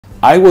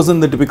I wasn't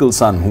the typical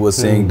son who was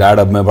saying, Dad,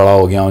 ab main bada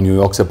ho gaya, New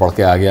York se padh ke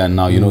aa gaya, and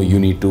now, you know, you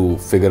need to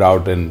figure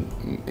out and,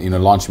 you know,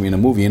 launch me in a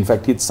movie. In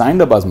fact, he'd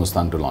signed a Baz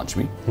Mustang to launch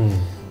me.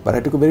 But I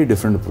took a very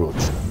different approach.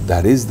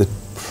 That is the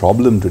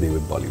problem today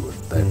with Bollywood,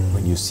 that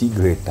when you see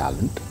great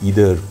talent,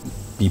 either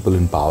people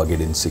in power get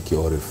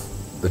insecure if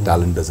the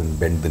talent doesn't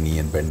bend the knee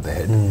and bend the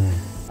head.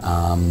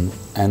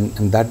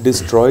 And that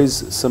destroys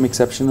some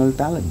exceptional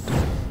talent.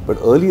 But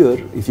earlier,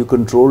 if you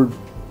controlled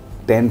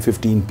 10,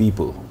 15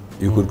 people,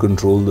 you could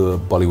control the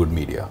Bollywood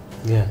media.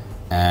 Yeah.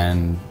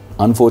 And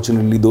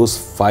unfortunately, those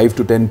 5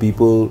 to 10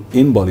 people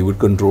in Bollywood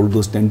controlled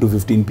those 10 to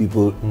 15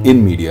 people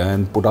in media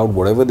and put out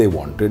whatever they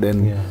wanted.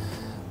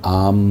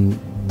 And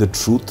the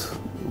truth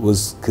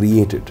was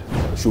created.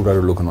 Shoot Out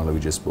of Lokhandwala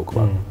we just spoke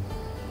about.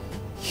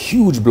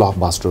 Huge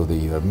blockbuster of the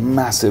year,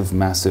 massive,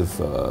 massive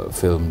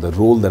film. The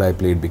role that I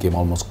played became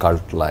almost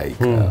cult-like.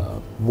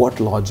 What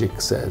logic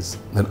says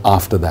that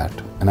after that,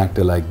 an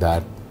actor like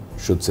that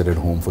should sit at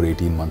home for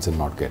 18 months and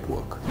not get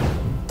work?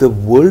 The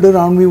world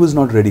around me was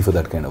not ready for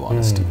that kind of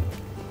honesty.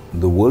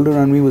 The world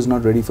around me was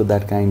not ready for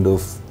that kind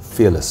of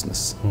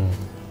fearlessness.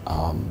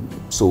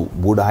 So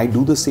would I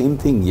do the same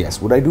thing?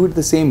 Yes. Would I do it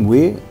the same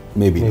way?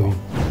 Maybe. No.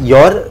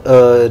 Your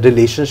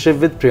relationship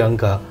with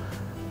Priyanka,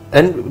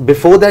 and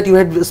before that you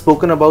had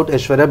spoken about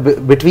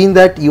Aishwarya, between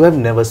that you have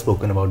never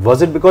spoken about.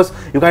 Was it because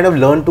you kind of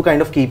learned to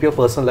kind of keep your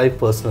personal life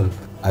personal?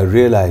 I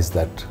realized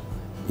that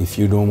if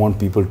you don't want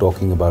people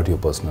talking about your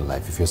personal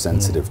life, if you're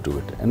sensitive to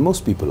it, and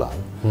most people are,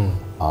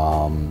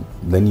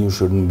 then you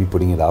shouldn't be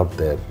putting it out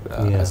there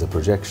as a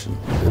projection.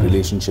 The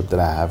relationship that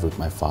I have with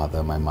my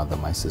father, my mother,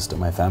 my sister,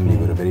 my family,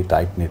 were a very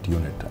tight-knit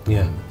unit. I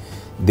mean,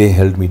 they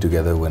held me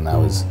together when I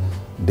was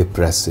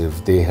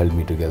depressive. They held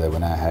me together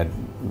when I had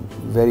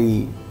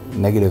very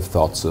negative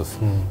thoughts of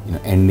you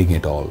know, ending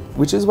it all.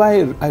 Which is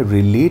why I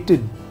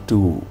related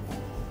to,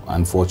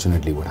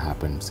 unfortunately, what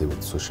happened, say,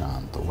 with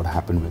Sushant, or what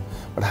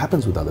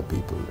happens with other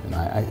people. You know,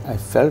 I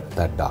felt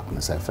that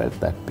darkness, I felt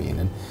that pain,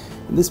 and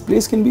this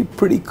place can be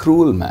pretty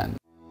cruel, man.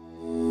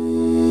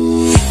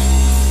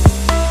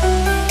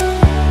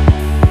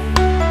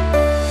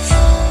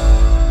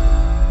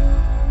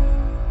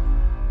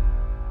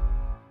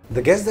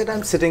 The guest that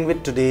I'm sitting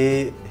with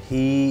today,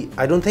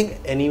 I don't think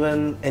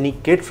any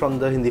kid from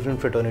the Hindi film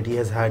fraternity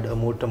has had a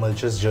more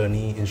tumultuous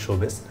journey in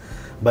showbiz.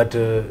 But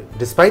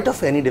despite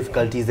of any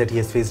difficulties that he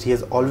has faced, he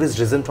has always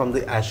risen from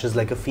the ashes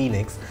like a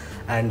phoenix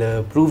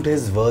and proved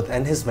his worth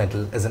and his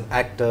mettle as an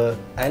actor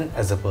and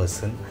as a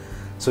person.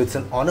 So it's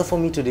an honor for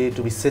me today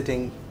to be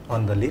sitting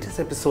on the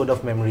latest episode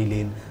of Memory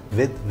Lane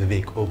with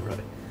Vivek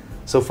Oberoi.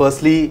 So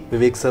firstly,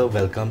 Vivek sir,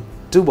 welcome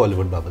to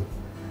Bollywood Bubble.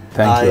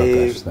 Thank you,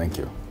 Akash. Thank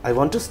you. I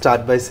want to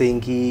start by saying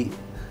that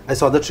I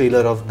saw the trailer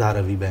of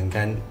Dharavi Bank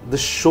and the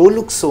show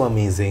looks so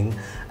amazing,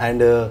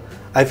 and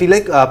I feel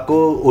like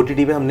आपको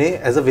OTT पे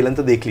हमने as a villain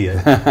तो देख लिया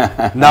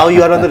है. Now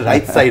you are on the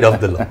right side of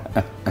the law.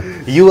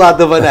 You are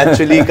the one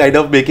actually kind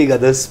of making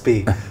others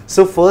pay.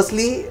 So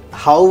firstly,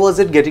 how was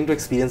it getting to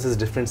experience this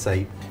different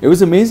side? It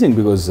was amazing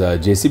because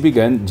JCP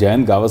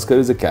Jayan Gavaskar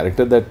is a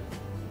character that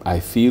I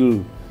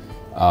feel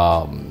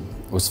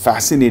was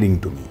fascinating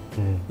to me.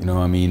 You know,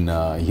 I mean,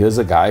 here's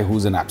a guy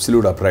who's an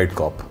absolute upright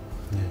cop.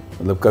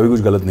 मतलब कभी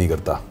कुछ गलत नहीं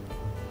करता.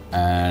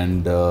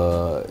 And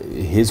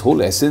his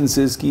whole essence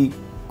is कि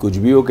कुछ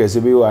भी हो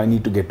कैसे भी हो, I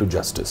need to get to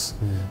justice.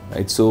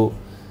 Right? So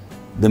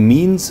the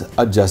means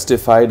are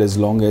justified as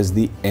long as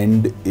the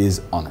end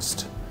is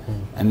honest.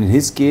 And in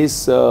his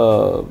case, you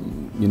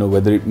know,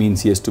 whether it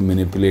means he has to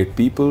manipulate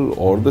people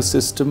or the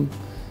system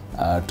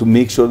to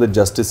make sure that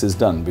justice is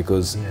done,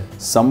 because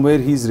somewhere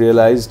he's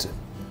realized,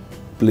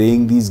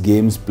 playing these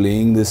games,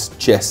 playing this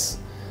chess,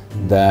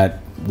 that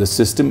the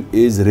system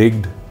is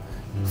rigged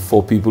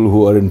for people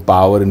who are in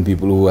power and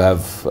people who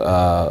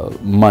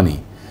have money.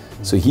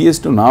 So he has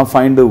to now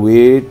find a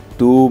way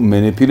to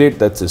manipulate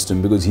that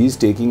system, because he's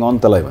taking on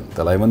Thalaivan.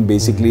 Thalaivan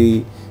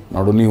basically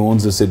not only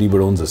owns the city but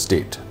owns the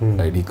state.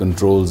 Right? He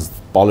controls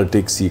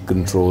politics, he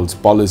controls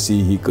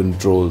policy, he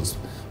controls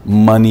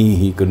money,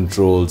 he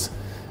controls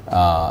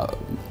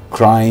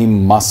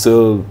crime,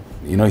 muscle.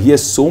 You know, he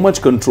has so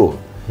much control.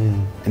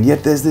 And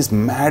yet there's this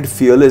mad,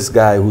 fearless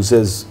guy who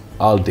says,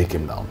 I'll take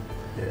him down.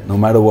 No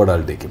matter what,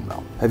 I'll take him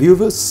down. Have you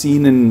ever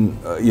seen in,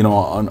 you know,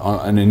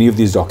 on any of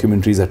these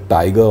documentaries a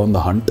tiger on the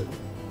hunt?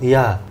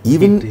 Yeah.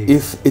 Even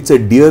if it's a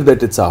deer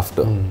that it's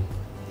after,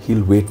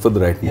 he'll wait for the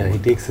right moment. Yeah, he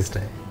takes his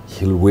time.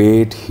 He'll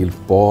wait, he'll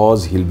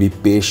pause, he'll be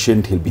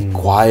patient, he'll be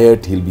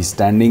quiet, he'll be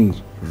standing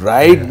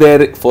right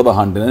there for the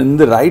hunt. And in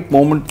the right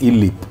moment, he'll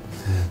leap.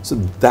 So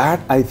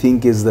that, I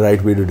think, is the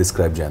right way to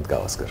describe Jayant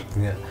Gavaskar.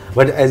 Yeah.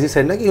 But as you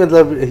said, like,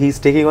 he's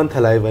taking on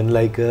Thalaivan,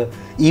 like,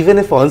 even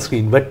if on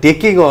screen, but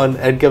taking on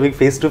and coming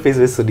face to face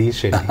with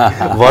Suresh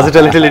Shetty. Was it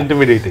a little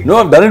intimidating? No,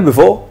 I've done it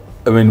before.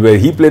 I mean, where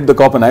he played the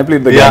cop and I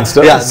played the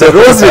gangster. Yeah, the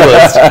roles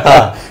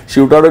reversed.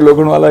 Shoot Out of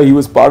Lokhandwala, he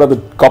was part of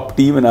the cop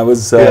team and I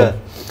was the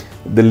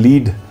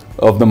lead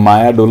of the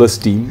Maya Dolas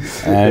team.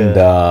 And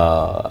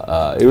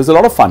it was a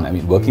lot of fun. I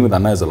mean, working with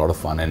Anna is a lot of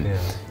fun. And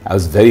I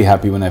was very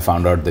happy when I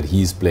found out that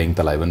he's playing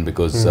Thalaivan,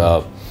 because,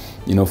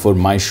 you know, for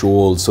my show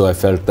also, I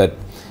felt that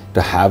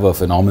to have a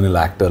phenomenal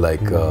actor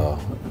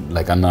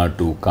like Anna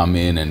to come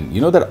in, and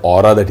you know that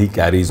aura that he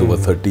carries over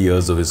 30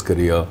 years of his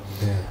career,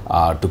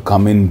 to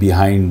come in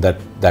behind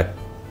that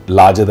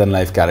larger than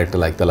life character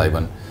like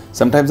Thalaivan.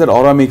 Sometimes that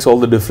aura makes all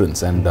the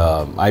difference, and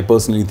I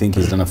personally think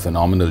he's done a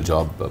phenomenal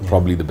job,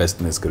 probably the best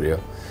in his career.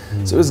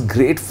 So it was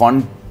great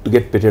fun to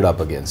get pitted up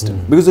against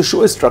him, because the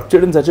show is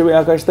structured in such a way,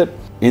 Akash, that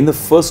in the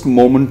first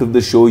moment of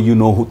the show you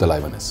know who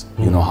Thalaivan is.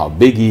 You know how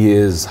big he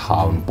is,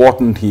 how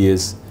important he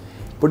is,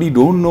 but you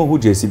don't know who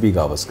JCP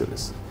Gavaskar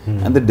is.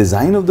 And the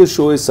design of the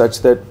show is such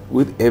that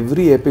with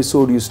every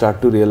episode you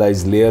start to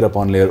realize layer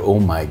upon layer, oh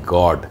my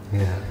god,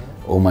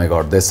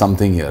 there's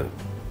something here.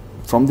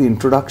 From the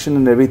introduction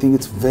and everything,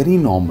 it's very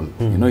normal.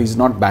 You know, he's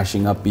not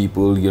bashing up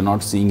people, you're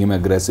not seeing him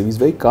aggressive, he's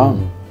very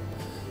calm.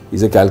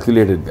 He's a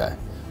calculated guy.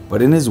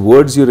 But in his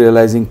words, you're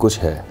realizing kuch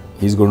hai,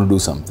 he's going to do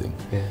something.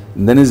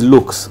 And then his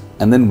looks.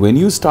 And then when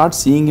you start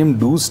seeing him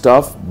do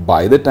stuff,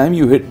 by the time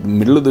you hit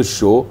middle of the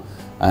show,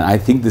 and I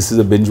think this is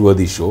a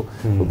binge-worthy show,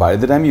 but by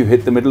the time you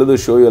hit the middle of the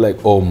show, you're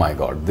like, oh my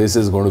god, this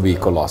is going to be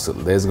colossal.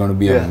 There's going to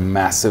be a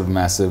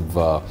massive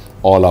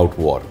all-out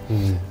war.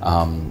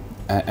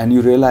 And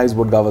you realize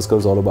what Gavaskar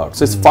is all about.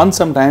 So it's fun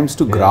sometimes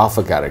to graph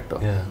a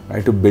character,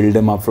 right? To build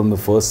him up from the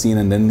first scene,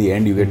 and then the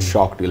end you get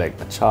shocked. You're like,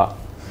 acha,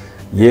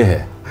 ye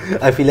hai.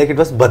 I feel like it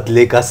was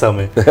Badle ka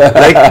samay.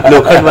 Like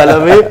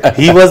Lokhandwala mein,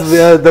 he was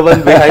the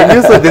one behind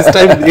you, so this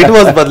time it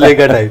was Badle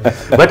ka time.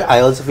 But I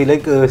also feel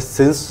like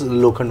since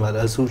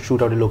Lokhandwala,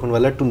 Shootout in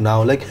Lokhandwala to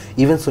now, like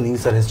even Sunil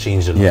sir has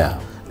changed a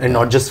lot. And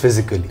not just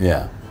physically.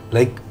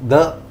 Like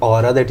the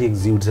aura that he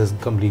exudes has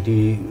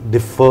completely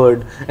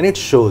differed, and it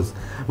shows.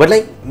 But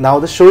like now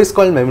the show is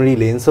called Memory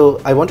Lane, so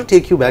I want to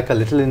take you back a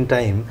little in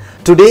time.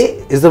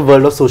 Today is the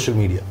world of social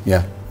media.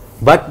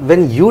 But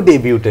when you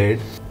debuted,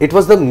 it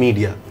was the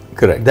media.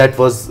 Correct. That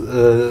was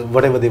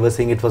whatever they were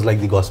saying, it was like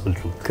the gospel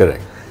truth.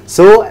 Correct.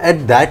 So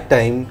at that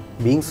time,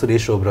 being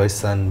Suresh Oberoi's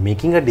son,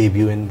 making a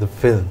debut in the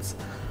films,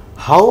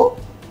 how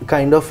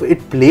kind of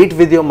it played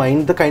with your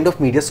mind, the kind of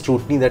media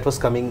scrutiny that was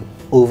coming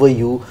over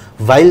you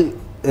while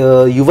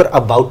you were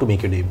about to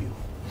make your debut?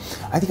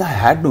 I think I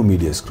had no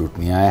media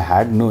scrutiny. I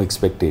had no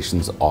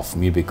expectations of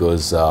me,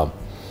 because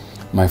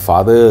my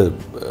father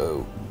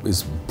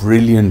is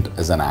brilliant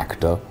as an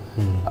actor,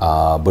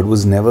 but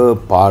was never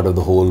part of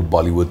the whole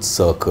Bollywood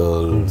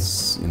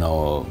circles, you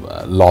know,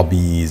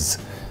 lobbies.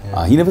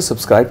 He never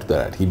subscribed to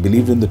that. He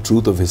believed in the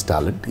truth of his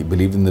talent. He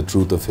believed in the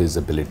truth of his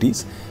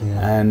abilities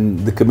and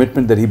the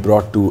commitment that he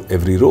brought to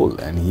every role.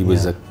 And he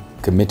was a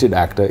committed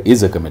actor,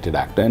 is a committed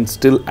actor, and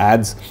still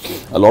adds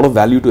a lot of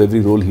value to every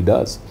role he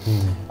does.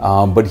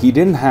 But he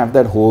didn't have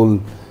that whole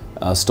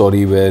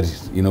story where,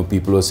 you know,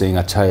 people were saying,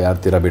 "Acha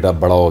yaar, tera beta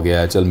bada ho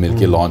gaya hai, chal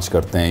milke launch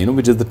karte hain," you know,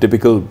 which is the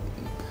typical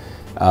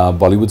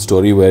Bollywood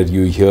story where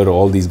you hear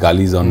all these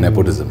galis on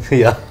nepotism.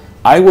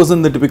 I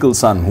wasn't the typical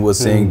son who was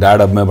saying,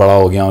 "Dad, ab main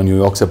bada ho gaya hu, New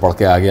York se padh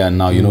ke aa gaya, and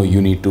now you know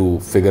you need to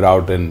figure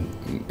out and,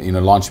 you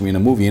know, launch me in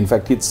a movie." In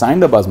fact, he'd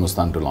signed Abbas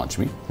Mustan to launch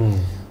me.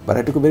 But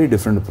I took a very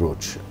different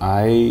approach.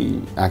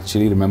 I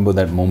actually remember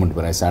that moment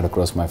when I sat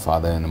across my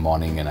father in the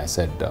morning and I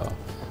said,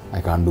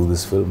 "I can't do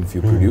this film if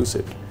you produce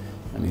it."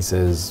 And he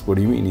says, "What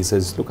do you mean?" He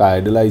says, "Look, I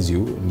idolize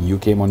you. You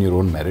came on your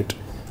own merit.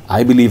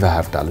 I believe I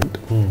have talent.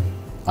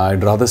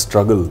 I'd rather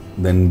struggle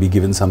than be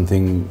given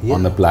something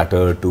on the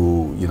platter to,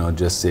 you know,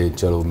 just say,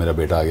 'Chalo, mera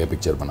beta aa gaya,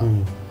 picture bana.'"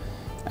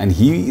 And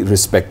he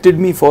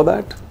respected me for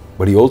that,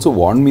 but he also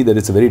warned me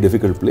that it's a very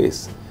difficult place,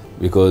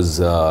 because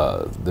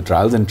the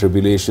trials and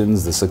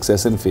tribulations, the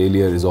success and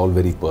failure is all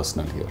very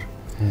personal here.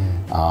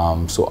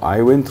 So I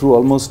went through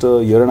almost a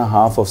year and a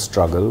half of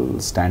struggle,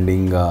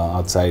 standing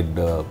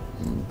outside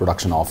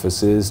production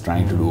offices,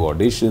 trying to do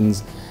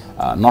auditions,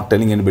 not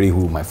telling anybody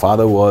who my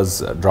father was,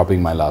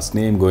 dropping my last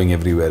name, going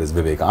everywhere as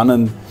Vivek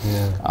Anand,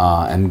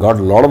 and got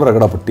a lot of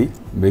ragadapatti,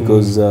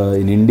 because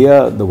in India,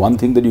 the one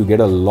thing that you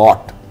get a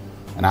lot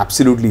and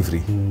absolutely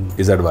free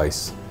is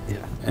advice.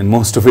 And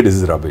most of it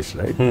is rubbish,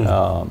 right?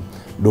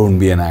 Don't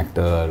be an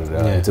actor,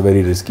 it's a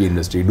very risky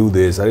industry, do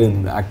this,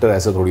 actor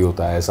aisa thodi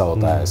hota hai, aisa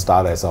hota hai,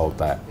 star aisa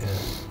hota hai.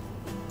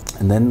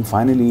 And then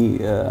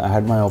finally I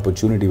had my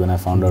opportunity when I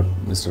found out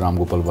Mr. Ram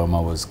Gopal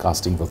Verma was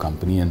casting for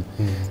Company, and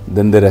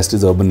then the rest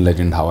is urban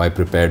legend, how I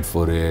prepared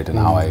for it and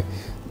how I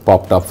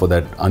popped up for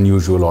that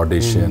unusual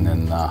audition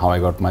and how I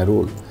got my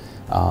role.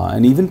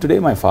 And even today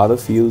my father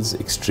feels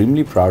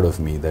extremely proud of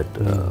me that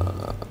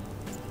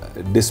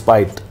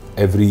despite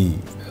every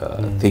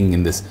thing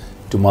in this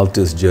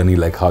tumultuous journey,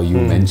 like how you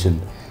mentioned,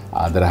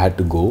 that I had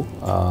to go,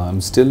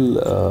 I'm still,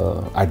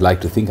 I'd like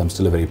to think I'm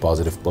still a very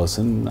positive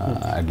person.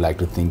 I'd like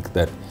to think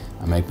that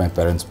I make my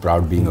parents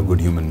proud being a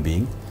good human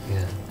being.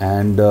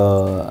 And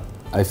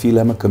I feel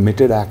I'm a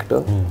committed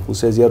actor who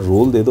says, "Yaar,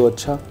 role de do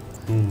acha,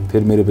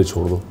 phir mere pe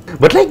chhod do."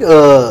 But like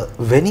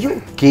when you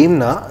came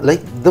na,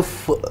 like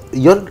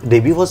your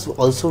debut was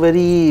also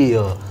very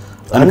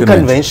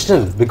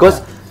unconventional,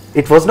 because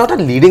it was not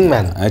a leading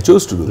man. I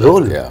chose to do that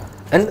role.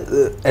 And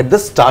at the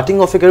starting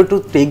of your career, to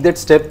take that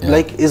step,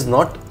 like, is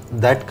not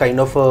that kind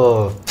of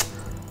a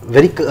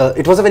very,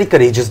 it was a very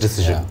courageous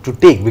decision to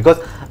take, because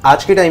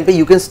आज के time पे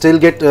you can still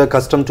get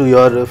accustomed to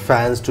your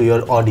fans, to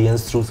your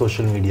audience through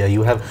social media.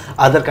 You have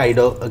other kind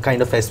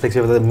of aspects,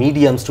 you have the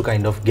mediums to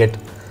kind of get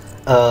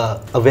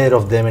aware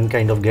of them and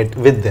kind of get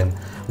with them.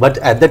 But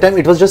at that time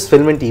it was just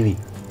film and TV.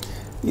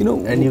 You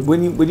know, and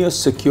when you're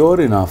secure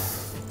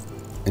enough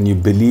and you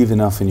believe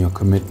enough in your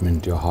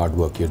commitment, your hard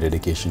work, your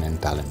dedication and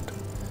talent,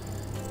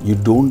 you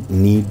don't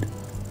need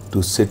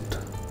to sit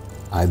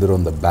either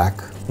on the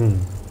back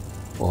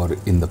or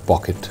in the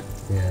pocket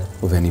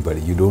of anybody.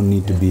 You don't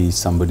need to be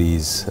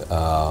somebody's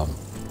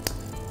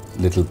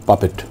little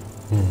puppet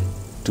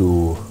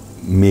to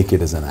make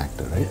it as an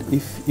actor, right?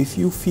 If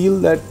you feel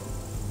that,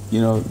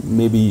 you know,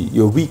 maybe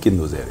you're weak in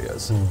those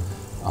areas,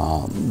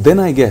 then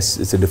I guess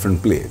it's a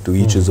different play. To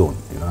each his own.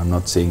 You know, I'm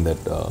not saying that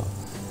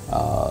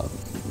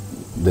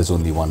there's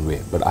only one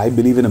way, but I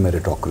believe in a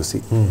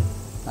meritocracy.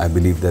 I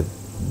believe that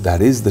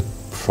that is the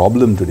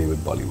problem today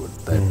with Bollywood.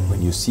 That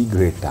when you see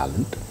great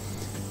talent,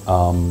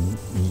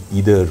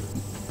 either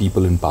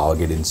people in power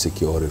get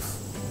insecure if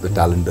the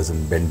talent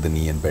doesn't bend the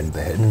knee and bend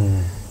the head,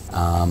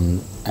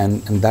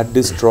 and that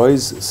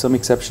destroys some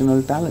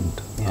exceptional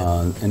talent.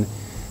 And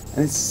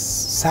it's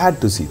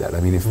sad to see that. I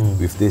mean,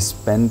 if they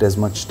spend as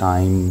much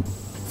time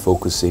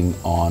focusing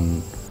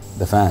on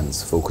the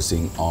fans,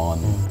 focusing on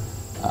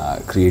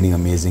creating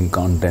amazing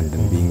content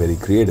and being very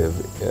creative,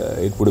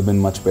 it would have been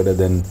much better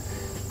than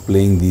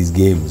playing these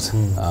games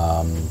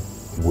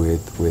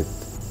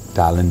with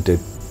talented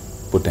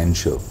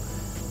potential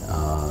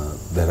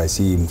that I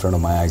see in front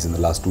of my eyes in the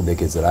last 2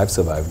 decades that I've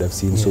survived. I've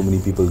seen so many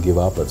people give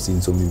up. I've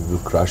seen so many people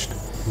crushed.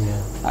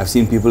 I've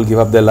seen people give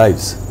up their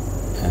lives,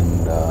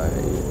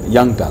 and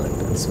young talent.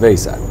 It's very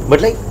sad. But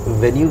like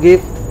when you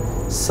gave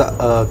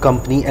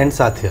Company and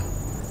Saathiya,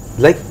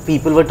 like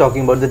people were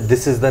talking about that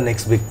this is the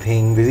next big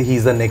thing,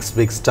 he's the next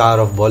big star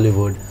of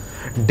Bollywood.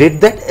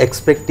 Did that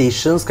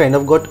expectations kind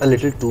of got a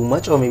little too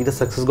much, or maybe the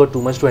success got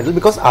too much to handle?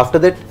 Because after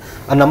that,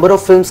 a number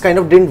of films kind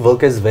of didn't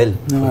work as well.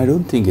 No, I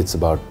don't think it's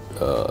about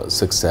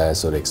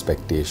success or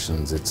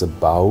expectations. It's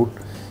about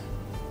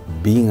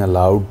being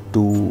allowed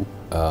to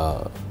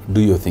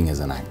do your thing as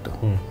an actor.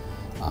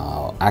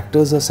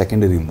 Actors are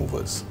secondary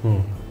movers.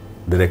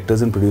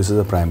 Directors and producers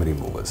are primary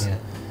movers.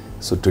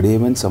 So today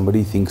when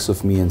somebody thinks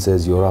of me and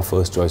says, you're our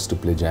first choice to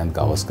play Jayant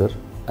Gavaskar,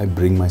 I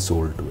bring my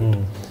soul to it.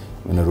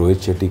 When a Rohit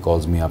Shetty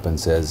calls me up and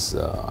says,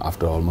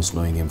 after almost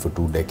knowing him for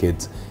 2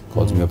 decades,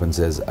 calls me up and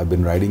says, I've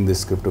been writing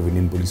this script of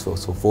Indian Police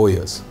Force for 4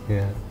 years.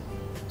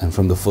 And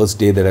from the first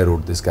day that I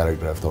wrote this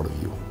character, I've thought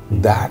of you.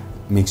 That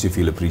makes you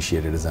feel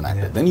appreciated as an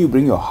actor. Then you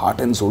bring your heart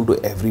and soul to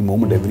every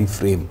moment, every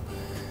frame,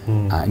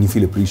 and you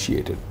feel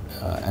appreciated.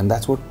 And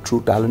that's what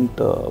true talent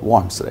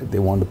wants, right? They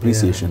want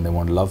appreciation, they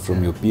want love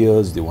from your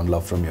peers, they want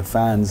love from your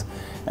fans,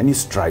 and you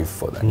strive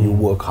for that. You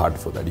work hard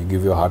for that. You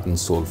give your heart and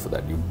soul for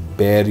that. You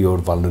bear your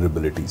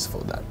vulnerabilities for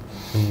that.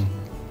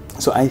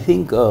 So I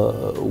think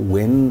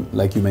when,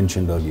 like you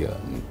mentioned earlier,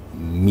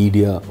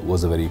 media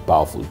was a very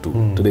powerful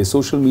tool. Today,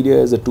 social media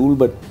is a tool,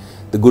 but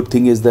the good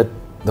thing is that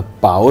the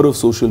power of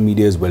social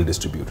media is well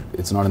distributed.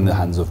 It's not in the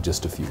hands of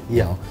just a few.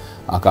 You know?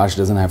 Akash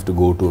doesn't have to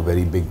go to a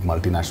very big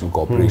multinational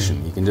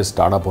corporation. He can just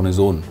start up on his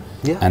own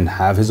and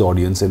have his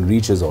audience and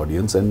reach his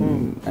audience,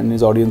 and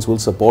his audience will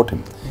support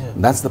him.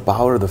 That's the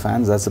power of the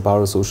fans, that's the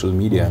power of social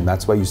media, and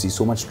that's why you see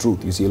so much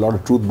truth. You see a lot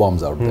of truth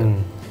bombs out there.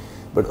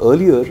 But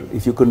earlier,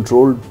 if you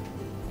controlled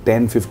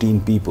 10,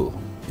 15 people,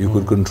 you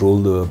could control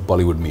the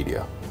Bollywood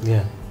media.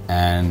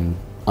 And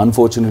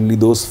unfortunately,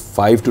 those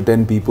 5 to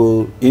 10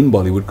 people in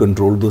Bollywood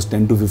controlled those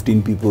 10 to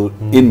 15 people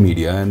in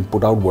media and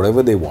put out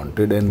whatever they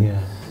wanted,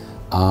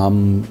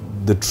 and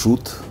the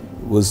truth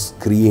was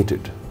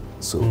created.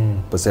 So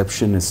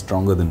perception is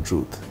stronger than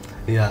truth.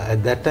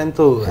 At that time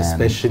though,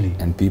 especially.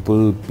 And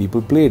people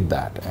played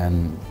that.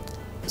 And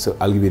so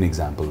I'll give you an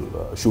example.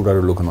 Shoot Out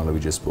of Lokanavala we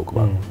just spoke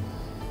about.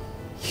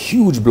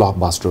 Huge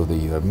blockbuster of the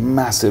year,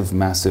 massive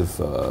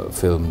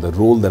film. The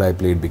role that I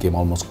played became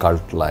almost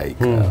cult-like.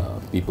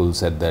 People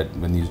said that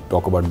when you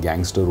talk about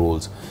gangster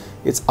roles,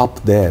 it's up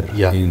there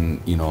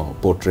in, you know,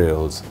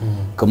 portrayals,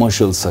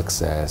 commercial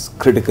success,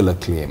 critical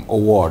acclaim,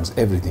 awards,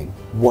 everything.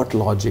 What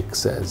logic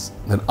says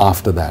that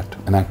after that,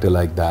 an actor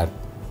like that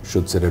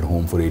should sit at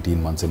home for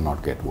 18 months and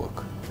not get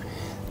work?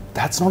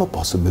 That's not a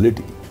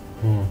possibility.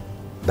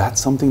 That's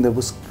something that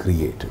was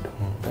created,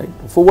 right?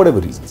 For whatever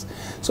reasons.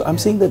 So I'm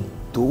saying that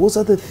those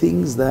are the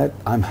things that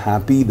I'm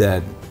happy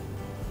that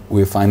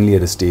we're finally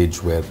at a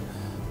stage where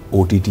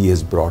OTT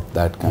has brought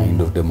that kind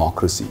of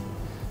democracy,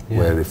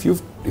 where if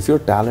you're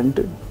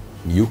talented,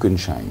 you can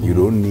shine. You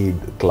don't need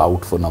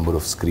clout for number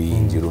of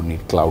screens. You don't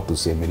need clout to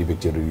say, "Meri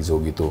picture release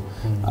hogi to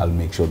I'll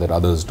make sure that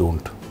others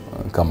don't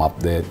come up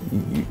there."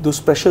 Those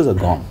pressures are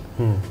gone.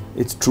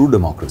 It's true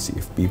democracy.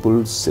 If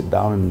people sit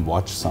down and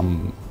watch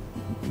some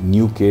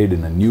new kid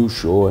in a new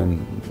show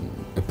and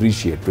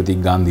appreciate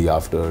Pratik Gandhi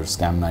after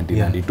Scam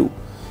 1992,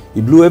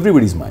 he blew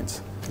everybody's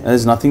minds. And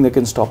there's nothing that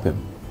can stop him,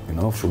 you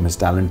know, from his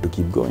talent to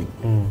keep going.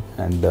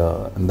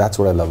 And that's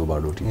what I love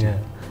about OTT.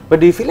 But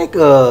do you feel like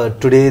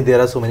today there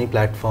are so many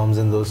platforms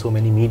and so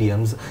many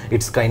mediums,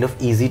 it's kind of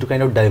easy to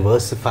kind of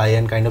diversify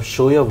and kind of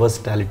show your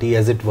versatility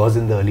as it was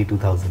in the early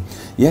 2000s?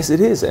 Yes, it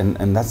is,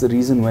 and that's the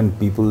reason when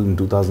people in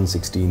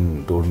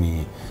 2016 told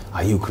me,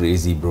 are you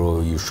crazy,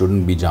 bro? You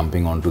shouldn't be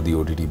jumping onto the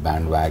OTT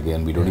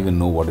bandwagon. We don't even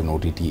know what an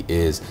OTT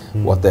is.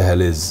 What the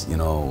hell is, you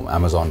know,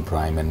 Amazon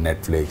Prime and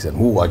Netflix, and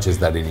who watches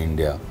that in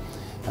India?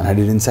 And I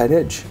did Inside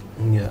Edge.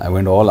 I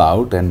went all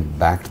out and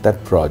backed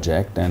that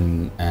project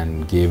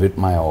and gave it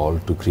my all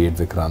to create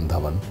Vikrant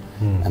Dhawan.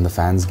 And the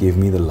fans gave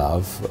me the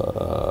love.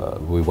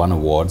 We won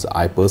awards.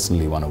 I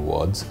personally won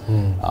awards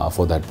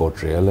for that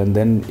portrayal. And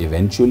then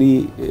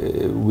eventually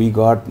we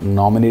got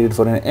nominated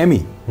for an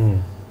Emmy.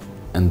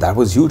 And that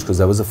was huge because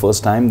that was the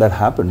first time that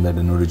happened, that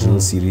an original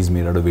series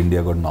made out of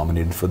India got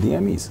nominated for the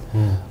Emmys.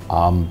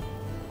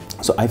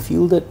 So I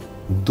feel that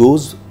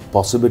those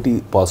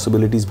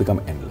possibilities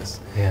become endless.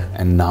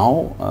 And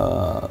now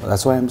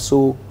that's why I'm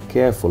so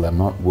careful. I'm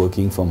not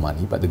working for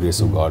money. By the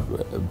grace of God,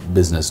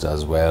 business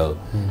does well.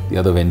 The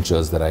other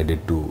ventures that I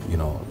did to, you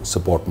know,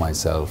 support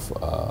myself,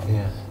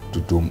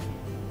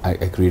 I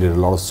created a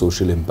lot of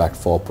social impact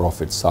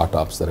for-profit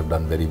startups that have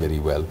done very, very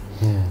well.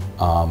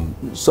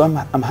 So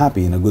I'm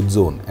happy in a good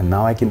zone, and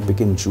now I can pick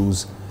and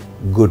choose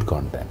good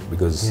content,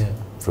 because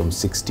from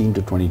 16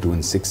 to 22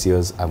 in 6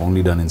 years, I've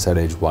only done Inside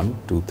Edge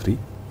 1, 2, 3.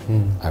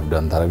 I've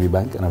done Dharavi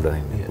Bank and I've done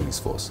Indian Police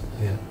Force.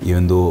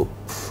 Even though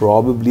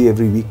probably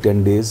every week,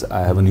 10 days, I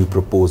have a new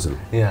proposal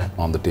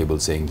on the table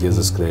saying, here's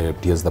the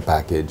script, here's the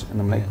package.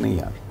 And I'm like, nahi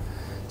yaar,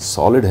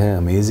 solid hai,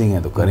 amazing hai,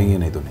 to karenge,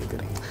 nahi to nahi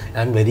karenge.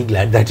 I'm very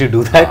glad that you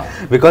do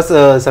that, because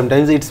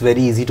sometimes it's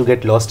very easy to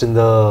get lost in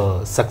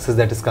the success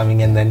that is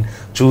coming and then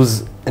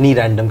choose any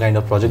random kind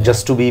of project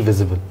just to be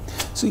visible.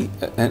 See,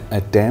 an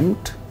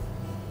attempt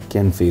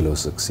can fail or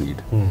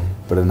succeed,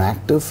 but an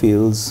actor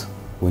fails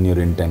when your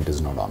intent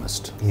is not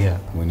honest.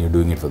 When you're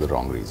doing it for the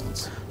wrong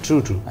reasons.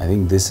 True. I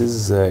think this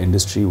is an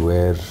industry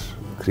where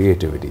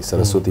creativity,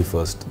 Saraswati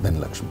first,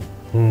 then Lakshmi.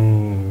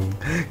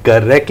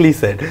 Correctly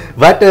said.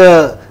 But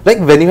like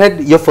when you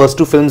had your first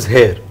 2 films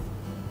here,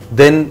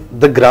 then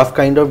the graph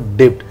kind of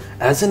dipped.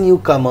 As a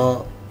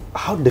newcomer,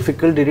 how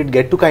difficult did it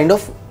get to kind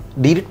of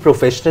did it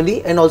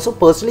professionally and also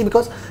personally,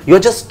 because you're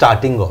just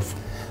starting off?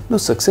 No,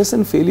 success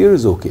and failure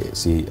is okay.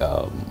 See,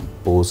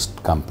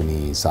 post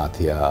Company,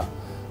 Saathiya,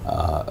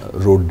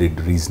 Road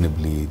did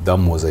reasonably.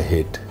 Dum was a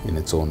hit in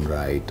its own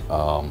right.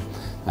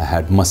 I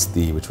had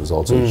Masti, which was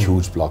also a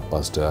huge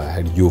blockbuster. I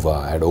had Yuva,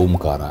 I had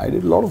Omkara. I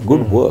did a lot of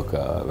good work.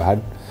 I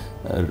had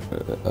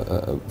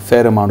a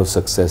fair amount of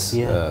success,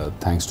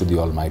 thanks to the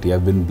Almighty.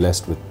 I've been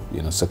blessed with,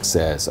 you know,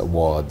 success,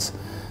 awards,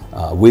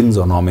 wins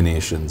or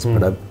nominations,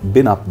 but I've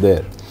been up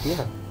there.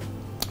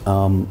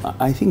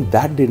 I think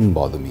that didn't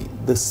bother me.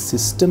 The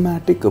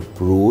systematic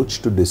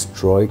approach to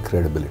destroy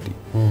credibility,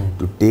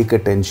 to take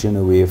attention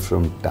away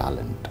from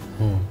talent,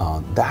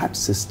 that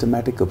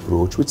systematic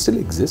approach, which still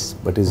exists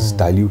but is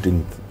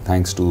diluting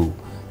thanks to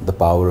the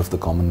power of the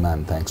common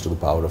man, thanks to the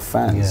power of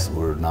fans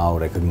who are now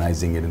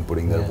recognizing it and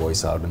putting their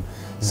voice out and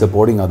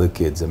supporting other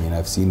kids. I mean,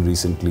 I've seen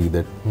recently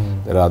that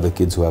there are other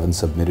kids who haven't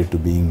submitted to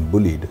being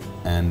bullied,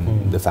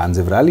 and the fans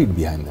have rallied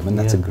behind them, and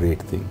that's a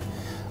great thing.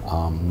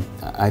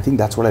 I think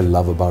that's what I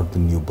love about the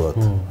new birth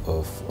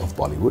of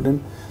Bollywood,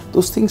 and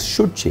those things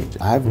should change.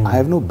 I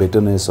have no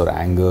bitterness or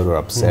anger or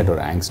upset or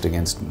angst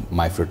against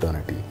my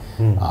fraternity.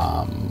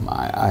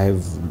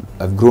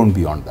 I've grown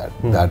beyond that.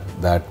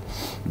 That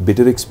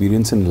bitter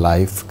experience in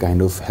life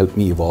kind of helped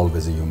me evolve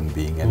as a human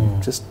being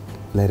and just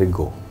let it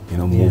go, you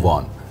know, move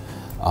on.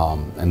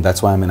 And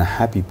that's why I'm in a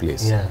happy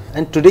place.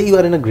 And today you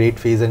are in a great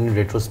phase, and in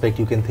retrospect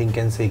you can think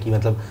and say ki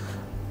matlab,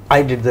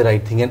 I did the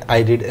right thing and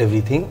I did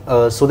everything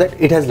so that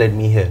it has led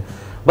me here.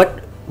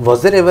 But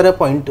was there ever a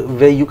point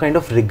where you kind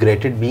of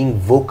regretted being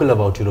vocal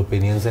about your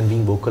opinions and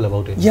being vocal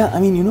about it? Yeah, I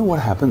mean, you know what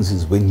happens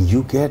is when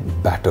you get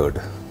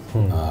battered,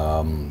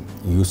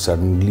 you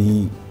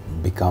suddenly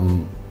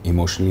become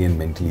emotionally and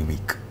mentally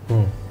weak.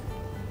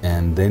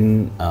 And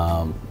then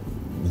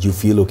you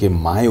feel, okay,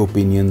 my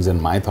opinions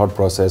and my thought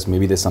process,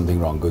 maybe there's something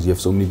wrong, because you have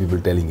so many people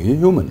telling you, you're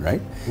human,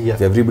 right? If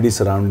everybody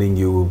surrounding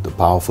you, the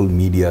powerful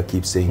media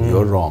keeps saying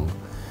you're wrong,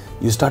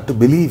 you start to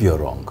believe you're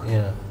wrong.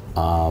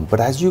 But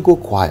as you go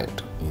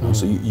quiet, you know,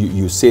 so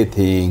you say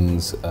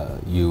things,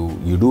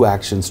 you do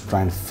actions to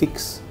try and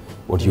fix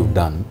what you've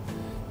done.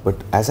 But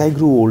as I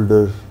grew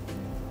older,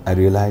 I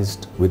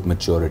realized with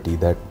maturity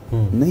that,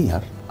 nahi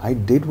yaar, I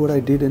did what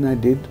I did and I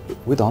did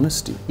with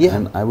honesty.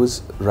 And I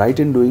was right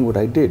in doing what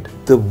I did.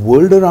 The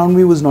world around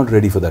me was not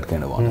ready for that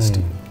kind of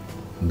honesty.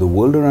 The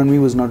world around me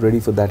was not ready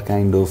for that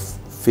kind of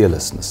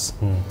fearlessness.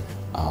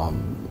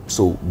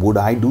 So would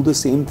I do the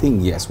same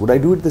thing? Yes. Would I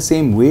do it the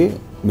same way?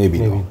 Maybe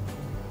no.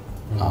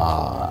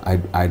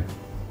 I'd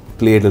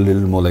play it a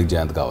little more like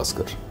Jayant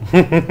Gavaskar.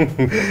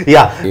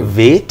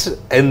 Wait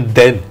and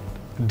then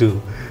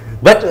do.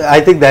 But I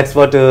think that's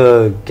what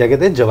क्या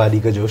कहते हैं जवानी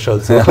का जोश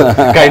also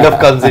kind of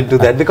comes into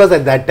that, because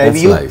at that time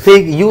That's you life.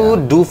 think you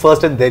do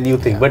first and then you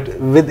think, but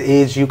with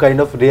age you kind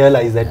of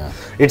realize that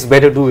it's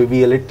better to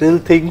be a little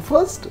think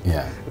first.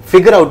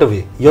 Figure out a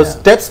way. Your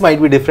steps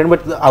might be different,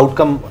 but the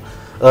outcome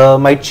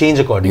might change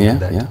according to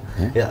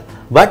that.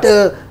 But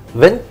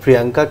when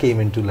Priyanka came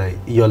into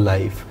your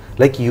life,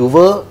 like you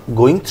were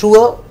going through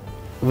a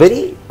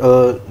very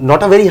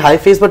not a very high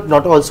phase, but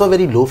not also a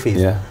very low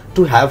phase.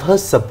 To have her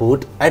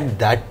support at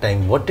that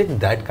time, what did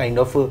that kind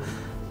of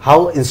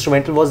how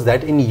instrumental was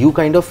that in you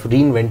kind of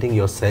reinventing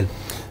yourself?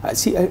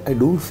 I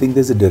don't think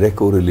there's a direct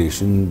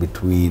correlation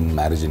between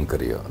marriage and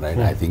career, right?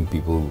 I think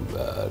people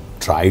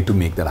try to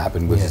make that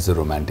happen because it's a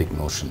romantic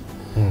notion.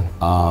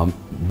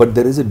 But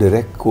there is a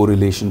direct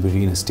correlation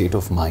between a state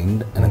of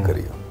mind and a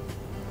career.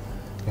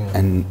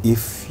 And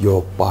if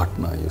your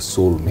partner, your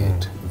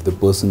soulmate, if the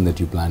person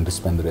that you plan to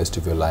spend the rest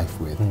of your life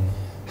with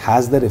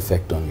has that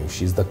effect on you,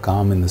 she's the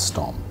calm in the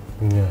storm.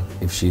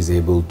 If she's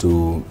able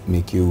to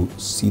make you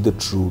see the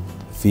truth,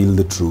 feel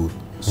the truth,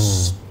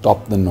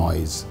 stop the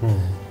noise,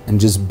 and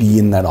just be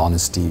in that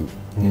honesty,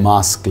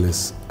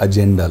 maskless,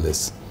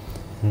 agendaless,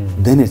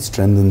 then it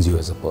strengthens you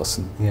as a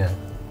person.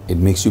 It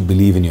makes you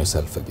believe in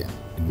yourself again.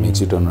 It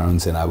makes you turn around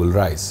and say, I will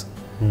rise.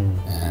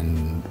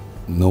 And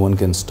no one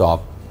can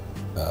stop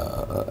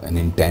an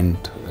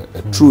intent,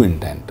 a true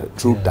intent, a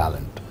true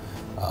talent,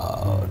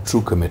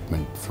 true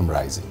commitment from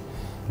rising.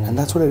 And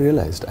that's what I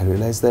realized. I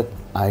realized that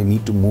I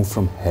need to move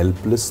from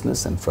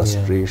helplessness and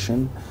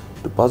frustration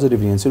to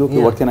positivity and say, okay,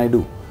 what can I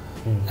do?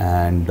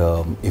 And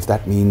if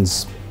that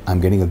means I'm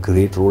getting a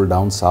great role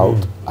down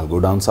south, I'll go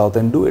down south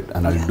and do it.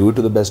 And I'll do it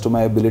to the best of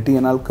my ability,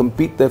 and I'll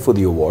compete there for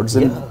the awards.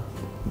 And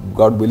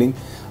God willing,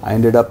 I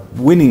ended up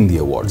winning the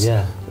awards,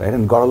 right?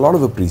 And got a lot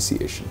of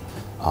appreciation.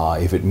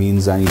 If it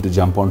means I need to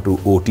jump onto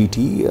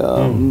OTT,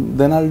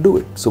 then I'll do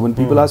it. So when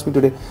people ask me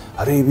today,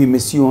 "Arey, we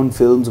miss you on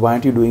films, why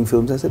aren't you doing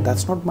films?" I said,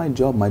 that's not my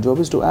job. My job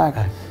is to act.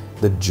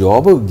 The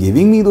job of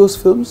giving me those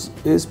films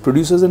is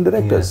producers and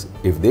directors.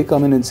 If they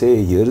come in and say,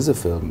 here is a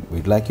film,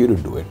 we'd like you to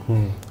do it,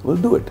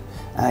 we'll do it.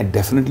 And I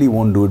definitely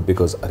won't do it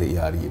because, अरे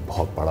यार ये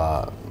बहुत बड़ा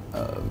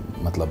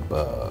मतलब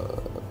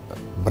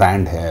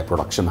brand है,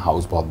 production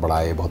house बहुत बड़ा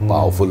है, बहुत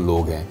पावरफुल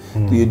लोग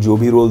हैं, तो ये जो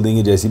भी रोल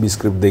देंगे, जैसी भी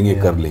स्क्रिप्ट देंगे,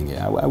 कर लेंगे.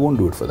 I won't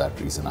do it for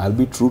that reason. I'll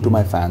be true to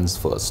my fans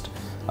first.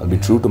 I'll be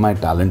true to my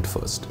talent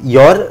first.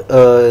 Your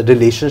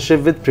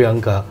relationship with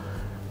Priyanka,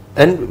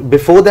 and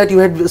before that you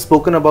had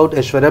spoken about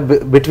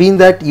Aishwarya, between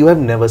that you have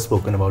never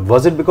spoken about.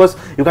 Was it because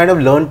you kind of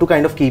learned to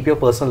kind of keep your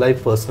personal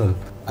life personal?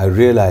 I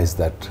realized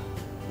that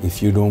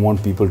if you don't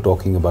want people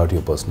talking about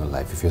your personal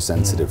life, if you're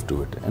sensitive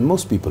to it, and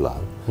most people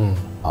are,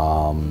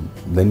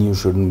 then you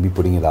shouldn't be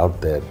putting it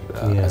out there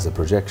as a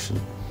projection.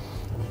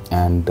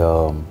 And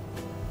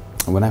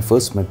when I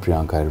first met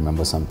Priyanka, I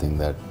remember something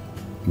that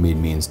made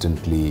me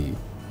instantly,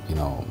 you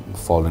know,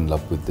 fall in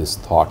love with this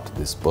thought,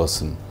 this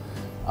person.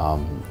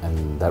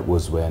 And that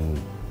was when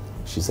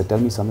she said, "Tell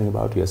me something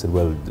about you." I said,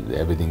 "Well,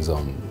 everything's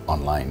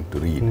online to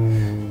read."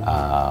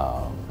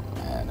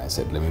 And I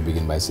said, "Let me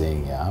begin by saying,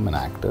 yeah, I'm an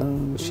actor."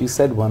 She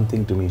said one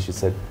thing to me. She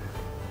said,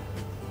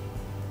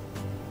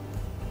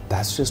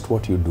 "That's just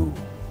what you do,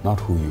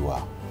 not who you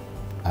are.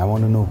 I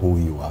want to know who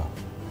you are."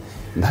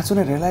 And that's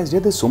when I realized,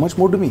 yeah, there's so much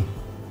more to me.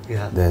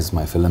 There's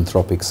my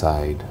philanthropic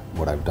side,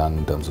 what I've done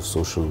in terms of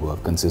social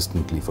work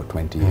consistently for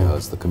 20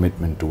 years, the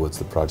commitment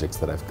towards the projects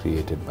that I've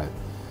created by,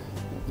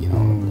 you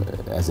know,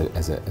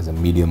 as a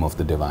medium of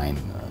the divine.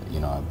 You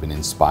know, I've been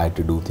inspired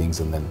to do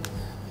things, and then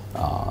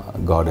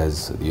God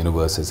the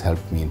universe has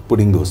helped me in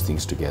putting those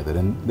things together,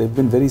 and they've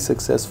been very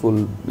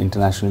successful,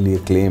 internationally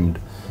acclaimed,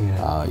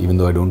 even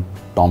though I don't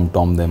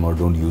tom them or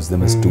don't use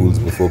them as tools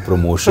before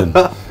promotion.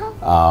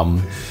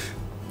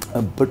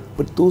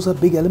 But those are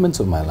big elements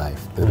of my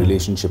life. The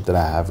relationship that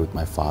I have with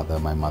my father,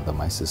 my mother,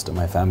 my sister,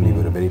 my family.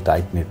 We're a very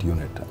tight-knit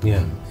unit.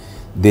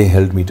 They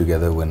held me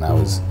together when I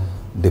was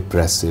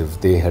depressive.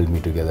 They held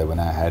me together when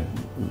I had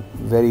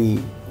very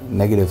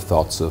negative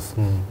thoughts of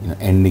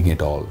ending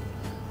it all.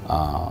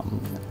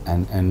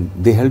 And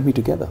they held me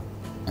together.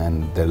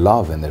 And their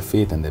love and their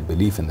faith and their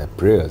belief and their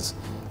prayers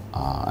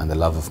and the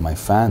love of my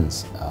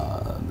fans,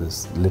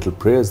 this little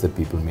prayers that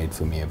people made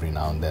for me every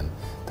now and then,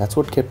 that's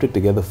what kept it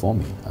together for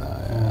me.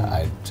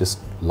 I just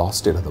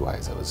lost it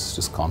otherwise. I was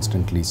just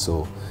constantly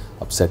so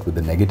upset with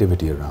the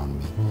negativity around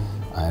me.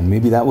 And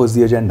maybe that was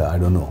the agenda, I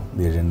don't know.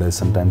 The agenda is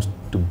sometimes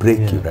to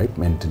break you, right,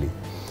 mentally.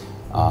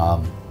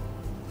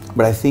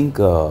 But I think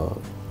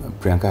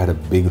Priyanka had a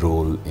big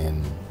role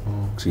in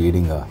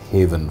creating a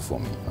haven for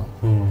me,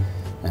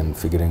 and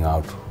figuring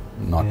out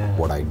not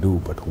what I do,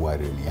 but who I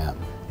really am.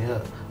 Yeah,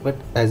 but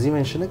as you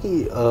mentioned,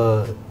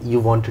 you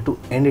wanted to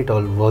end it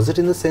all. Was it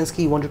in the sense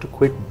that you wanted to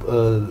quit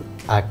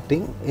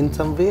acting in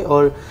some way,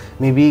 or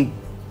maybe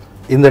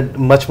in the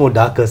much more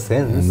darker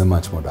sense? In the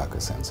much more darker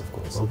sense, of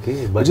course.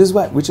 Okay, but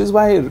which is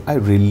why I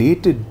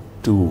related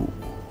to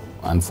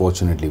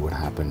unfortunately what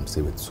happened,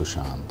 say with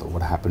Sushant, or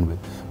what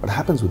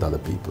happens with other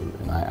people.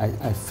 You know,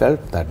 I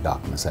felt that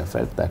darkness, I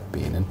felt that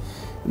pain, and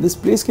this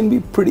place can be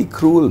pretty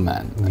cruel,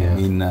 man. Yeah. I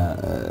mean,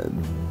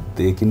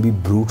 they can be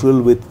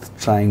brutal with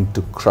trying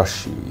to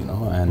crush you, you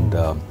know,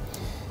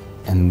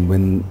 and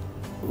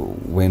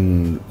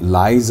when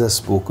lies are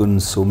spoken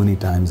so many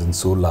times and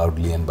so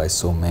loudly and by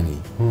so many,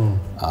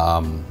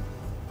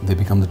 they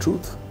become the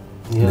truth.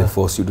 Yeah. They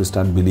force you to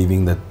start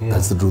believing that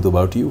that's the truth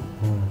about you.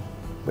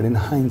 But in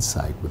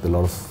hindsight, with a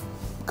lot of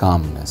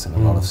calmness and a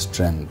lot of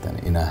strength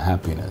and inner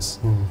happiness,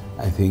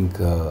 I think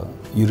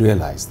you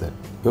realize that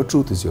your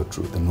truth is your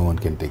truth and no one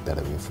can take that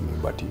away from you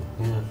but you.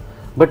 Yeah.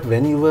 But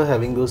when you were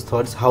having those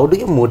thoughts, how do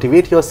you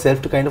motivate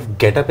yourself to kind of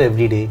get up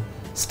every day,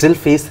 still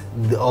face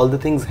all the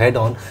things head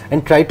on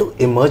and try to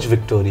emerge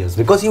victorious?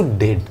 Because you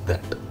did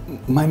that.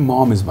 My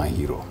mom is my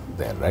hero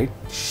there, right?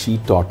 She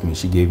taught me,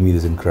 she gave me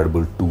this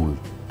incredible tool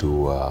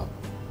to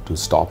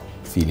stop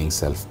feeling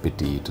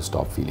self-pity, to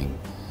stop feeling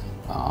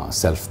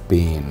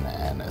self-pain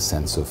and a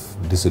sense of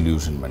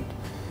disillusionment.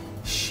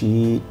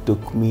 She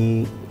took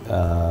me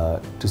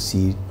to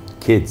see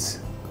kids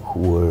who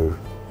were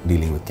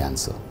dealing with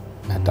cancer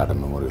at Tata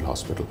Memorial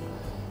Hospital.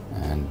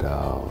 And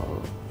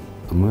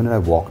the moment I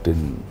walked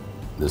in,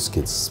 those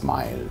kids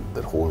smiled,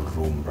 the whole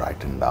room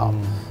brightened up.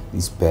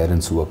 These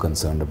parents who were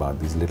concerned about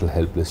these little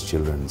helpless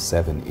children,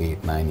 7,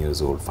 8, 9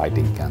 years old,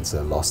 fighting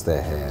cancer, lost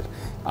their hair,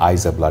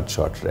 eyes are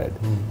bloodshot red,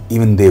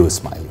 even they were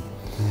smiling.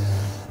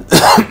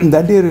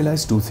 That day I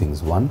realized two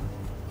things. One,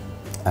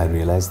 I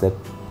realized that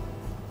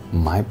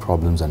my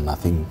problems are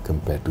nothing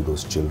compared to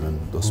those children,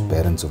 those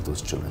parents of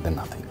those children, they're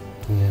nothing.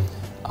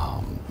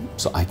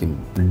 So I can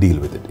deal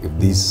with it. If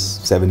these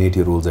 7,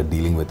 8-year-olds are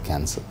dealing with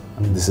cancer,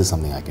 this is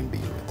something I can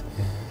deal with.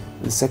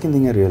 The second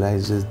thing I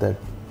realized is that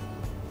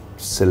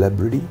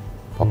celebrity,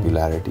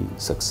 popularity,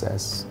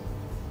 success,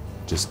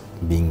 just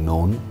being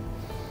known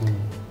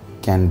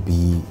can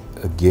be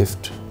a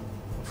gift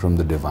from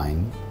the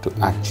divine to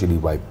actually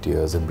wipe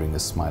tears and bring a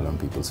smile on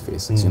people's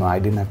faces. You know, I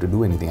didn't have to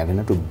do anything. I didn't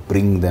have to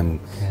bring them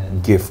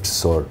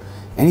gifts or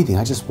anything.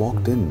 I just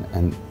walked in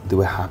and they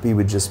were happy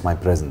with just my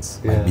presence,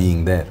 my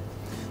being there.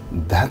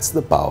 That's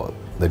the power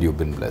that you've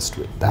been blessed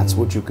with. That's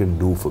what you can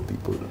do for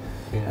people.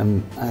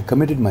 And I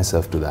committed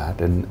myself to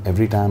that, and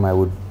every time I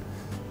would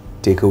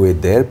take away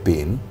their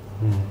pain,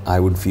 I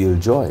would feel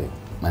joy,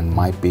 and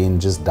my pain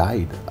just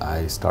died.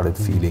 I started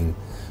feeling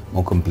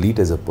more complete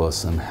as a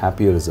person,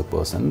 happier as a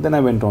person. Then I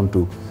went on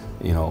to,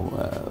 you know,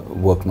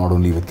 work not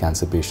only with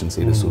Cancer Patients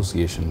Aid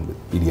Association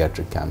with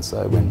pediatric cancer.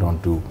 I went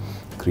on to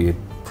create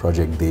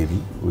Project Devi,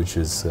 which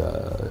is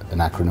an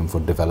acronym for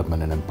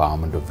Development and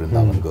Empowerment of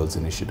Vrindavan Girls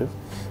Initiative,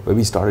 where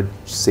we started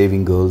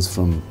saving girls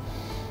from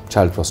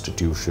child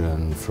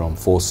prostitution, from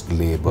forced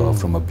labor,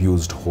 from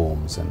abused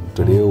homes. And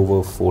today,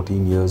 over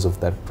 14 years of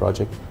that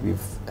project, we've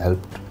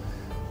helped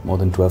more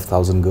than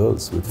 12,000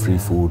 girls with free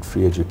food,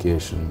 free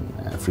education,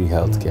 free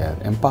healthcare,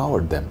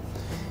 empowered them.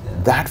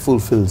 That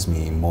fulfills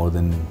me more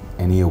than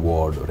any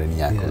award or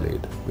any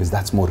accolade, because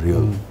that's more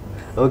real.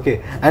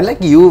 Okay, and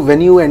like you, when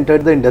you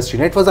entered the industry,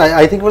 it was,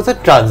 I think it was a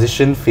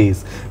transition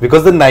phase,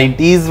 because the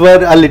 90s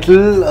were a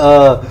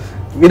little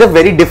in a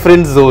very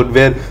different zone,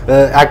 where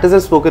actors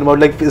have spoken about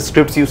like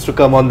scripts used to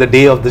come on the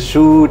day of the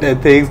shoot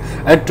and things,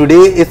 and today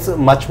it's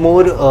much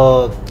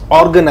more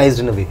organized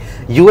in a way.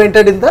 You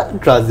entered in the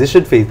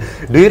transition phase.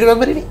 Do you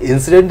remember any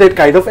incident that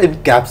kind of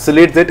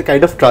encapsulates that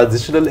kind of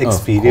transitional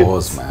experience? Of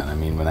course, man. I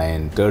mean, when I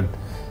entered,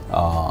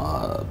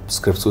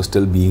 scripts were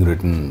still being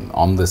written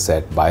on the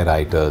set by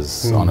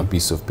writers on a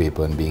piece of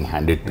paper and being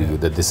handed to you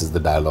that this is the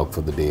dialogue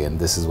for the day and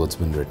this is what's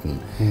been written.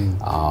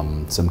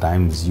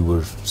 Sometimes you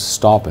would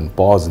stop and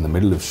pause in the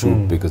middle of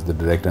shoot because the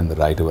director and the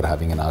writer were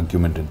having an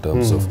argument in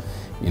terms of,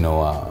 you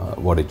know,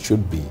 what it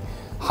should be.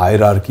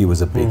 Hierarchy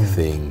was a big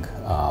thing.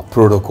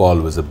 Protocol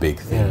was a big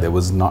thing. There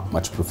was not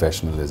much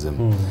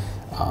professionalism.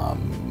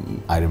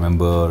 I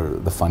remember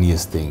the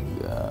funniest thing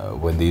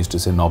when they used to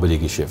say 9 baje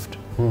ki shift.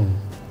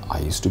 I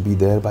used to be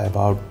there by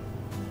about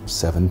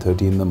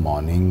 7:30 in the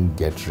morning,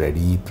 get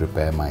ready,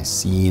 prepare my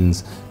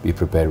scenes, be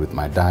prepared with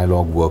my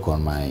dialogue, work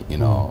on my, you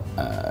know,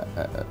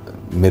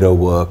 mirror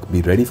work,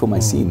 be ready for my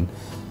scene,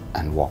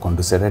 and walk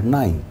onto set at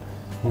 9.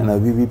 And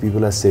abhi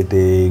people are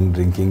sitting,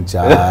 drinking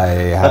chai,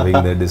 having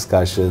their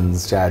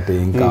discussions,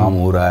 chatting, calm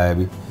ho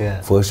raha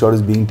hai. First shot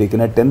is being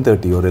taken at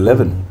 10:30 or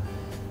 11.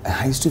 And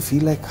I used to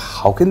feel like,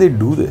 how can they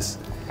do this?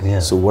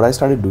 So what I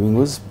started doing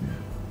was,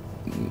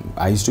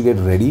 I used to get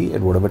ready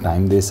at whatever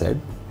time they said,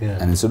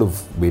 and instead of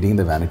waiting in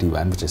the vanity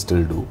van, which I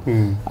still do,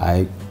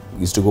 I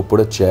used to go put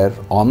a chair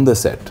on the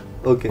set,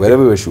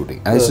 wherever we were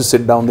shooting. I used to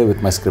sit down there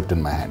with my script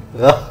in my hand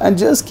and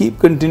just keep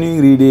continuing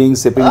reading,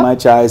 sipping my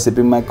chai,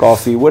 sipping my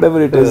coffee,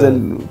 whatever it is,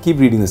 and keep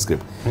reading the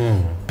script.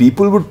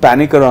 People would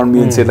panic around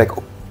me and say like,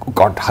 oh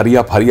God, hurry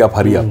up, hurry up,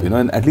 hurry up, you know,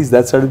 and at least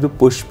that started to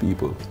push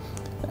people.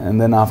 And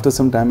then after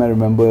some time, I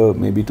remember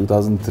maybe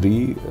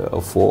 2003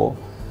 or 4,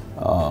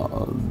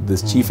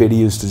 this chief AD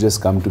used to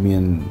just come to me,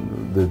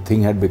 and the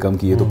thing had become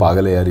कि ये तो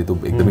पागल है यार, ये तो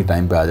एकदम ही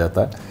time पे आ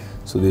जाता है.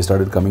 So they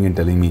started coming and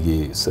telling me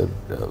कि sir,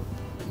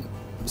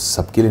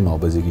 सबके लिए 9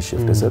 बजे की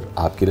शिफ्ट है सर,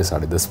 आपके लिए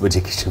 10:30 बजे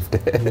की शिफ्ट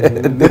है.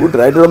 They would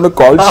write it on the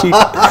call sheet.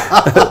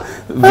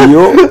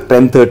 VO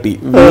 10:30,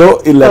 VO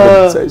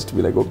 11. So I used to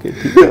be like, okay,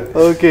 ठीक है.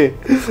 Okay.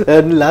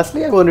 And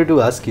lastly, I wanted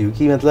to ask you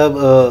कि मतलब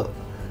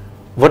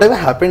whatever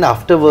happened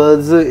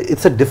afterwards,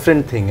 it's a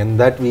different thing, and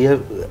that we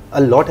have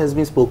a lot has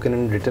been spoken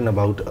and written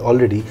about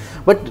already.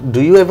 But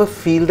do you ever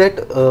feel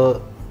that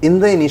in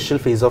the initial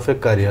phase of your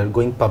career,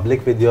 going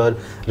public with your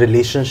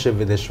relationship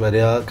with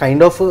Aishwarya,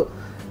 kind of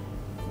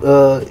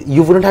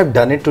you wouldn't have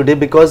done it today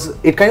because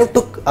it kind of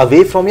took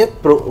away from your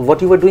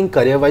what you were doing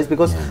career-wise,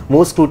 because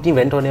more scrutiny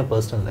went on your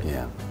personal life.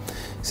 Yeah.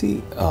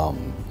 See,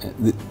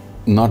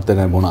 not that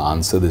I want to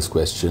answer this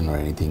question or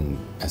anything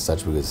as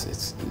such, because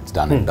it's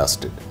done and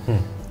dusted.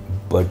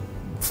 But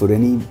for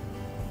any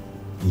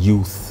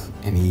youth,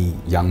 any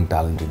young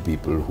talented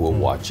people who are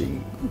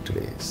watching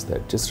today, is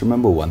that just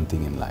remember one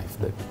thing in life,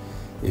 that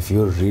if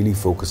you're really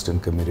focused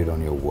and committed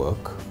on your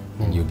work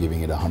and you're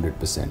giving it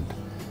 100%,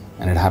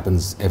 and it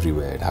happens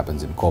everywhere, it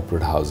happens in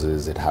corporate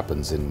houses, it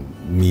happens in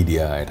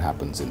media, it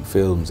happens in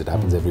films, it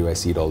happens everywhere, I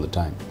see it all the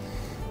time.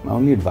 My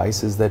only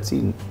advice is that,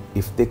 see,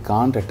 if they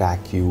can't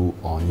attack you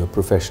on your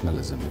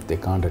professionalism, if they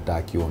can't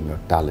attack you on your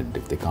talent,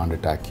 if they can't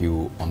attack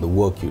you on the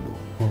work you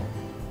do,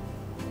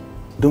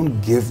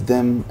 don't give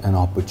them an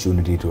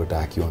opportunity to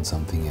attack you on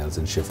something else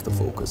and shift the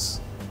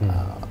focus.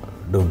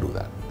 Don't do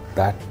that.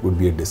 That would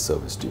be a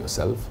disservice to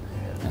yourself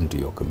and to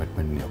your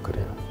commitment in your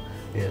career.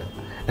 Yeah.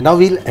 And now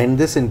we'll end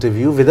this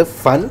interview with a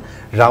fun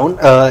round.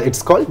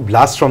 It's called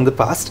Blast from the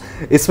Past.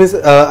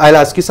 I'll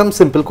ask you some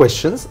simple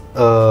questions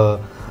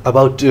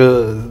about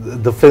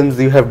the films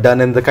you have done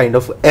and the kind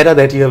of era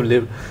that you have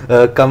lived,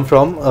 come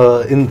from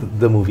in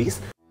the movies.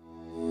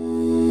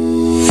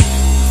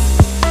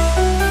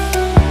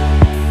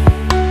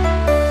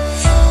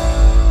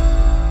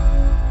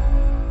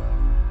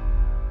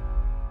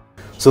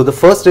 So the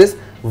first is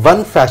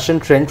one fashion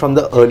trend from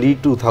the early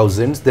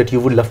 2000s that you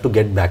would love to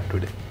get back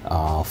today.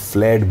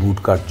 Flared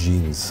bootcut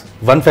jeans.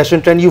 One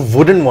fashion trend you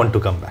wouldn't want to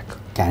come back.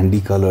 Candy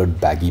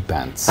colored baggy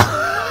pants.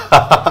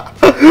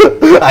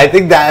 I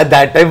think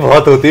that time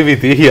बहुत होती भी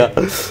थी. Yeah.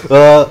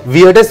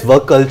 Weirdest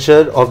work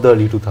culture of the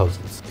early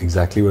 2000s.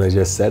 Exactly what I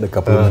just said a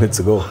couple of minutes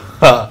ago.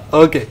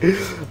 Okay.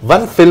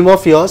 One film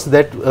of yours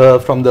that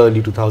from the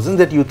early 2000s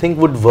that you think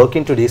would work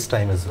in today's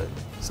time as well.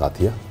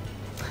 Saathiya.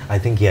 I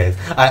think yes.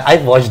 I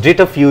watched it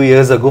a few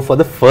years ago for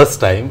the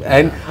first time,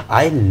 and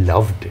I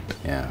loved it.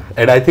 Yeah.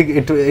 And I think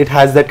it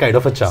has that kind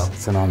of a charm.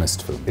 It's an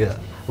honest film. Yeah.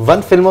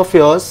 One film of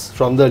yours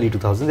from the early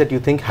 2000s that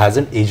you think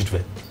hasn't aged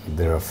well.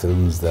 There are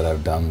films that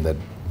I've done that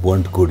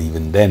weren't good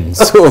even then,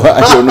 so I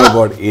don't know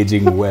about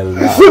aging well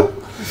now.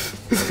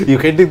 You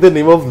can take the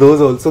name of those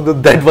also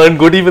that weren't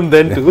good even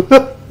then too.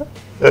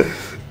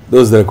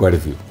 Those, there are quite a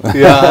few.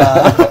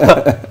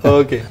 Yeah.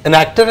 Okay. An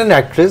actor and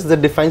actress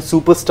that defines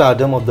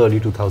superstardom of the early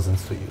 2000s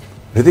for you.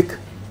 Hrithik.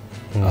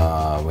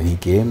 When he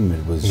came,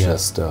 it was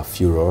just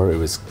furor. It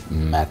was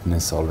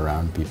madness all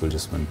around. People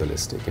just went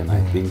ballistic. And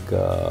I think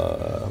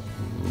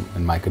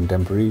in my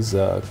contemporaries,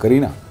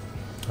 Kareena.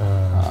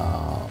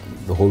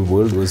 The whole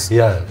world was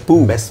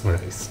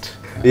mesmerized.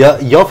 Yeah.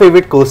 Your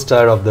favorite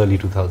co-star of the early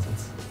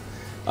 2000s?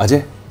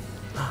 Ajay.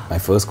 My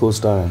first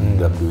co-star. I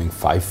ended up doing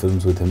 5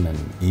 films with him, and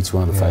each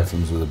one of the 5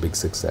 films was a big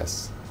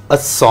success. A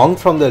song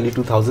from the early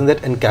 2000s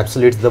that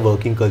encapsulates the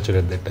working culture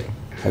at that time.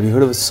 Have you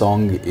heard of a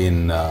song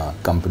in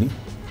Company?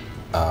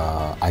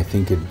 I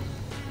think it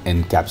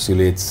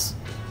encapsulates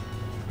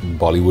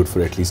Bollywood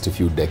for at least a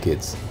few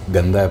decades.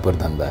 Ganda hai par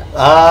dhanda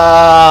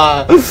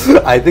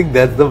hai. I think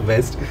that's the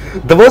best.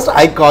 The most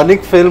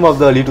iconic film of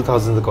the early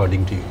 2000s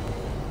according to you?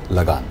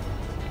 Lagan.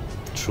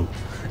 True.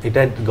 It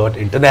had got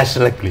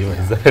international acclaim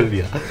as well.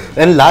 Yeah.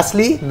 And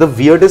lastly, the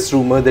weirdest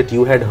rumor that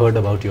you had heard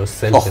about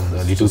yourself in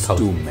the early 2000s.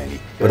 Too many.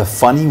 But a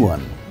funny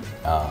one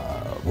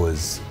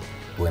was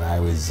when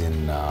I was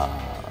in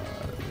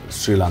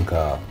Sri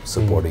Lanka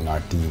supporting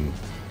our team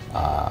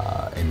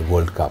in the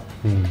World Cup,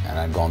 and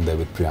I'd gone there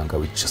with Priyanka.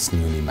 We just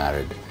newly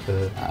married,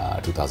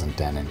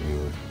 2010, and we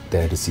were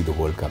there to see the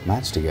World Cup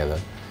match together.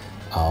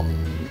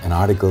 An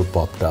article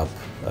popped up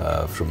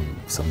from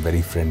some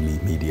very friendly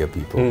media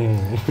people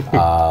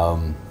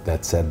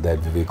that said that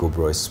Vivek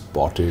Oberoi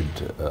spotted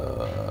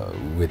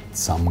with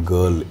some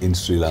girl in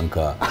Sri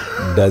Lanka.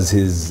 Does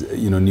his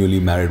newly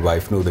married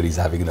wife know that he's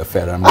having an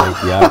affair? I'm like,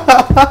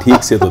 यार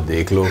ठीक से तो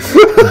देख लो,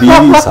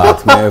 बीवी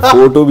साथ में,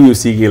 photo भी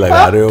उसी की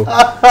लगा रहे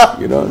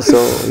हो,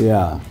 so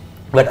yeah.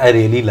 But I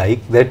really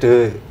like that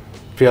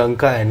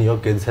Priyanka and your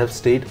kids have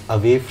stayed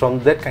away from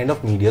that kind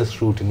of media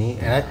scrutiny,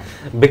 and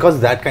because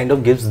that kind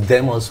of gives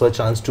them also a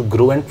chance to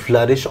grow and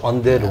flourish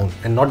on their own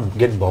and not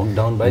get bogged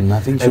down by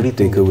nothing should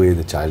take away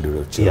the childhood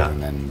of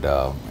children, and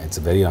it's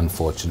very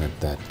unfortunate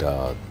that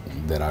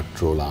there are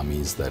troll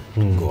armies that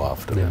go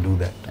after them. They do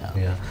that.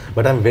 Yeah.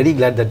 But I'm very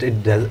glad that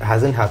it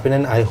hasn't happened,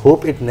 and I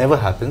hope it never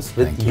happens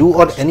with you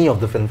or any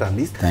of the film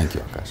families. Thank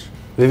you, Akash.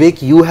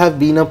 Vivek, you have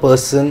been a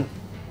person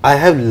I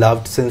have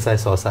loved since I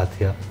saw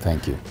Saathiya.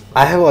 Thank you.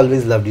 I have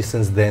always loved you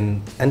since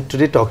then, and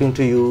today talking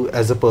to you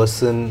as a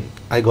person,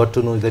 I got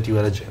to know that you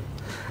are a gem.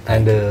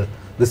 And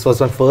this was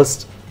my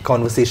first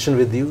conversation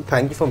with you.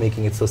 Thank you for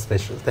making it so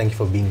special. Thank you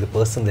for being the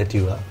person that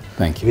you are.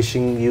 Thank you.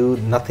 Wishing you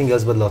nothing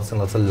else but lots and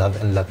lots of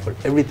love and luck for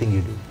everything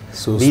you do.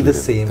 So Be the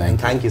sweet. same, and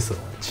thank you so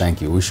much.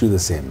 Thank you. Wish you the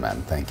same,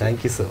 man. Thank you.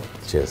 Thank you so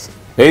much. Cheers.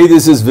 Hey,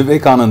 this is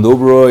Vivek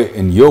Oberoi,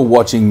 and you're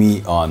watching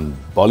me on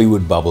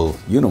Bollywood Bubble.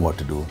 You know what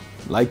to do.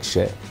 Like,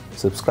 share,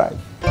 subscribe.